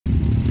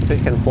if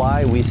it can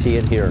fly, we see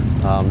it here.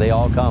 They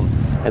all come,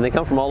 and they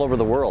come from all over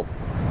the world.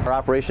 Our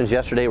operations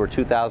yesterday were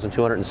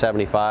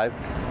 2,275,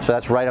 so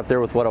that's right up there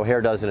with what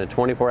O'Hare does in a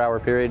 24-hour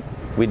period.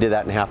 We did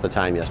that in half the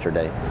time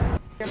yesterday.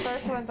 Your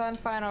first one's on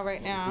final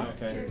right now.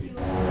 Okay.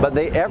 But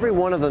every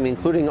one of them,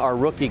 including our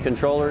rookie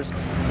controllers,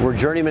 were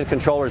journeyman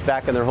controllers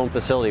back in their home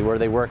facility where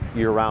they work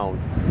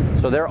year-round.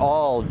 So they're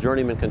all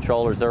journeyman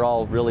controllers. They're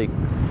all really,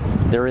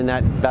 they're in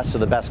that best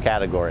of the best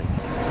category.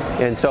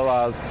 And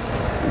so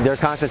they're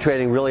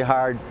concentrating really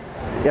hard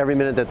every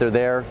minute that they're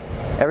there.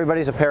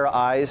 Everybody's a pair of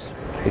eyes.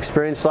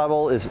 Experience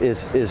level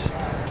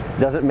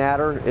doesn't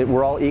matter.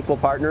 We're all equal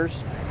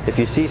partners. If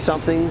you see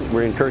something,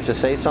 we're encouraged to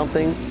say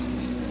something.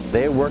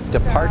 They work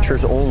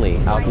departures only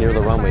out near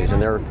the runways,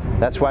 and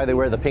that's why they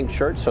wear the pink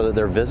shirts, so that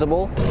they're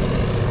visible.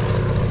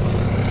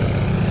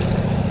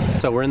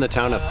 So we're in the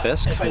town of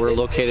Fisk. We're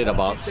located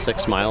about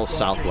 6 miles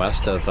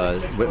southwest of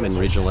Wittman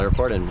Regional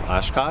Airport in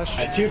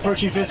Oshkosh. 2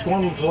 approaching Fisk,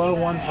 one's low,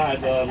 one's high.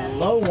 The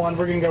low one,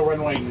 we're going to go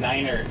runway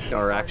 9er.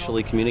 Are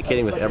actually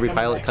communicating with every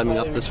pilot coming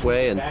up this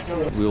way, and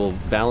we will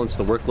balance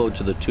the workload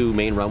to the 2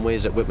 main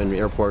runways at Wittman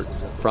Airport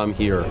from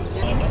here.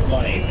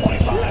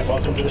 1825,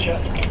 welcome to the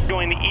show.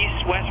 Going the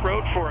east-west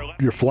road for...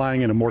 You're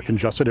flying in a more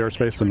congested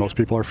airspace than most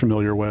people are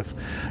familiar with.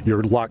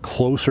 You're a lot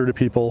closer to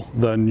people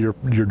than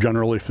you're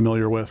generally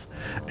familiar with,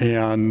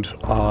 and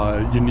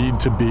you need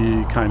to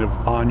be kind of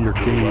on your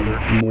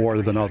game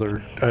more than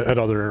at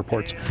other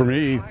airports. For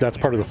me, that's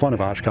part of the fun of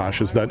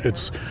Oshkosh, is that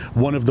it's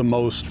one of the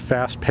most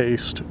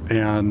fast-paced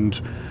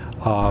and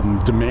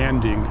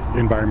demanding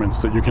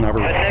environments that you can ever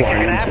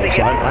fly into.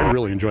 So I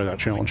really enjoy that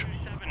challenge.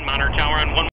 Monitor tower on 1